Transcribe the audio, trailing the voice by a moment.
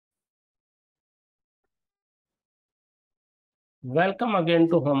Welcome again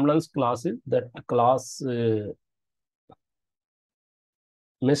to HomeLearns classes. That class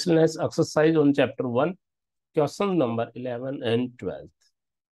Miscellaneous Exercise on Chapter 1, question number 11 and 12.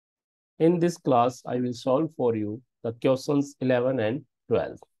 In this class, I will solve for you the questions 11 and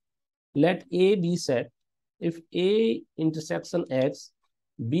 12. Let A be set if A intersection X,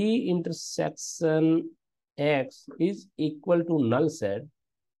 B intersection X is equal to null set,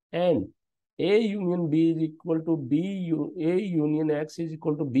 and A union B is equal to A union X is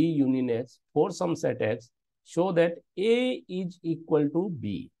equal to B union X for some set X, show that A is equal to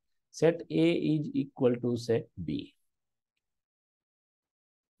B. Set A is equal to set B.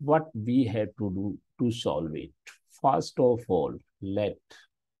 What we have to do to solve it? First of all, let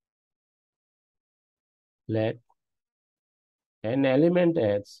an element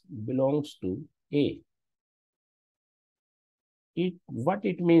X belongs to A. What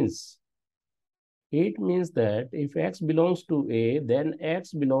it means? It means that if X belongs to A, then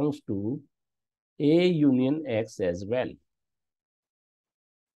X belongs to A union X as well.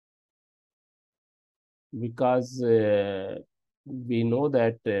 Because we know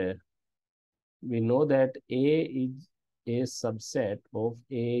that A is a subset of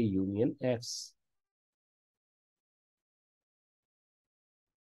A union X.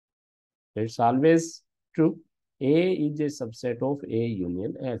 It's always true. A is a subset of A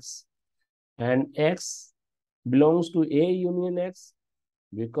union X. And X belongs to A union X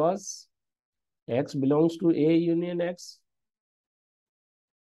because X belongs to A union X.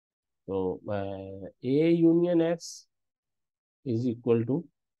 So A union X is equal to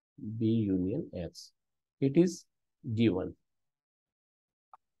B union X. It is given.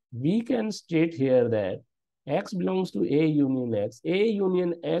 We can state here that X belongs to A union X. A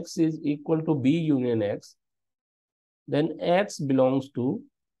union X is equal to B union X. Then X belongs to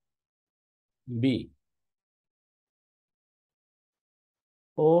B.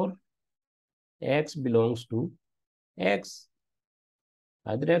 Or X belongs to X.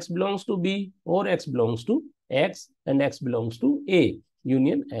 Either X belongs to B or X belongs to X and X belongs to A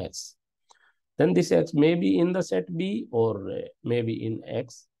union X. Then this X may be in the set B or maybe in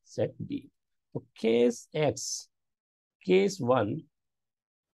X set B. So case X, case 1,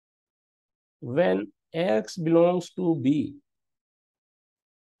 when X belongs to B,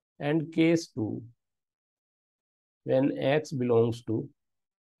 and case 2, when X belongs to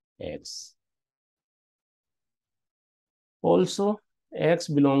X. Also, X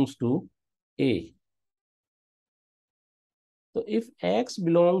belongs to A. So if X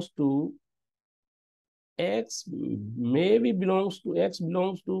belongs to X, maybe belongs to X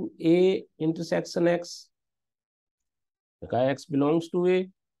belongs to A intersection X. Okay, X belongs to A,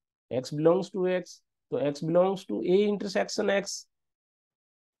 X belongs to X. So X belongs to A intersection X.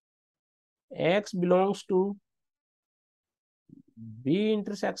 X belongs to B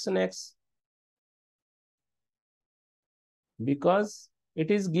intersection X. Because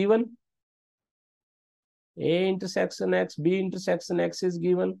it is given. A intersection X, B intersection X is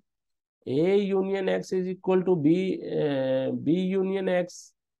given. A union X is equal to B union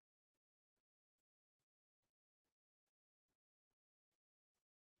X.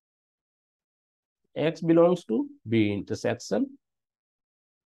 X belongs to B intersection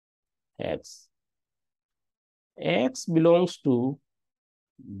X. X belongs to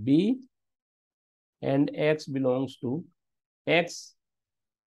B and X belongs to X.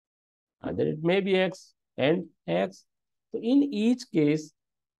 Either it may be X and X. So in each case,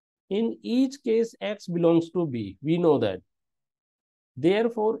 X belongs to B. We know that.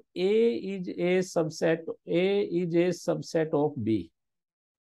 Therefore, A is a subset of B.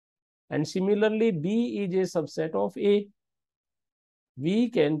 And similarly, B is a subset of A. We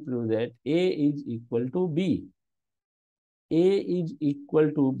can prove that A is equal to B. A is equal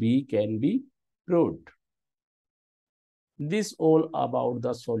to B can be proved. This all about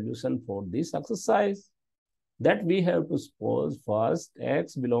the solution for this exercise. That we have to suppose first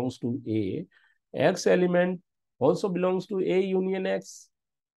X belongs to A. X element also belongs to A union X.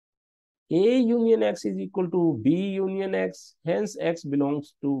 A union X is equal to B union X. Hence, X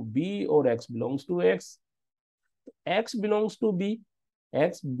belongs to B or X belongs to X. X belongs to B.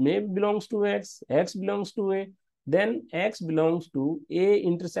 X maybe belongs to X. X belongs to A. Then X belongs to A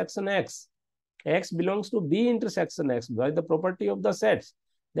intersection X. X belongs to B intersection X by the property of the sets.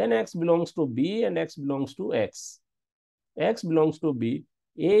 Then X belongs to B and X belongs to X. X belongs to B.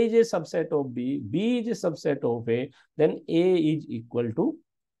 A is a subset of B. B is a subset of A. Then A is equal to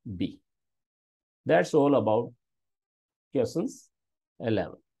B. That's all about questions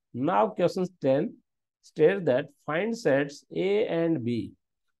 11. Now questions 10 state that find sets A and B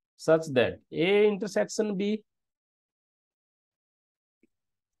such that A intersection B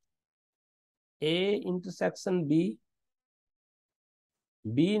A intersection B,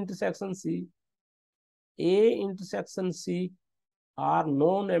 B intersection C, A intersection C are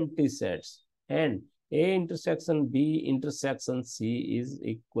non-empty sets, and A intersection B intersection C is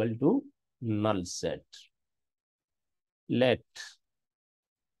equal to null set. Let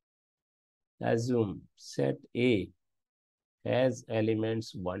assume set A has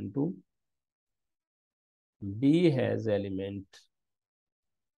elements 1, 2, B has element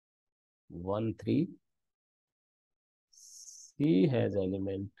 1, 3, C has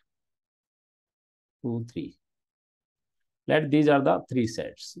element 2, 3. Let these are the three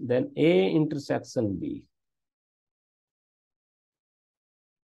sets. Then A intersection B.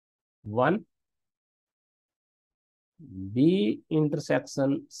 1, B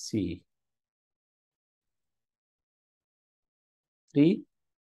intersection C. 3,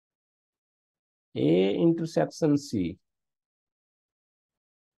 A intersection C.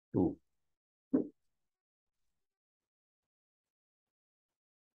 2.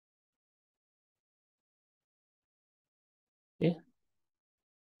 Okay.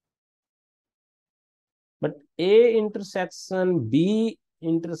 But A intersection B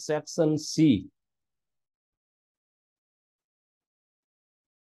intersection C,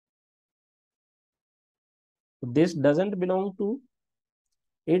 this doesn't belong to,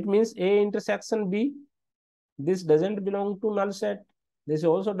 it means A intersection B, this doesn't belong to null set. This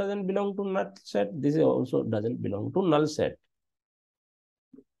also doesn't belong to null set. This also doesn't belong to null set.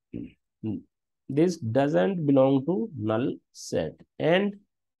 This doesn't belong to null set. And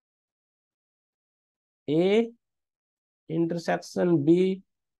A intersection B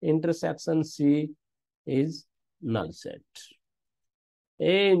intersection C is null set.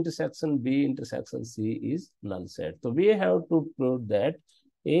 A intersection B intersection C is null set. So we have to prove that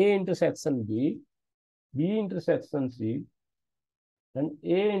A intersection B, B intersection C, and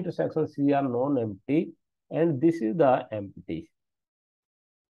A intersection C are non-empty, and this is the empty.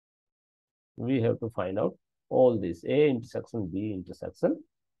 We have to find out all this A intersection B intersection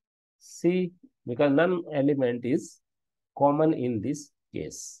C, because none element is common in this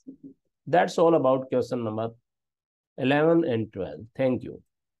case. That's all about question number 11 and 12. Thank you.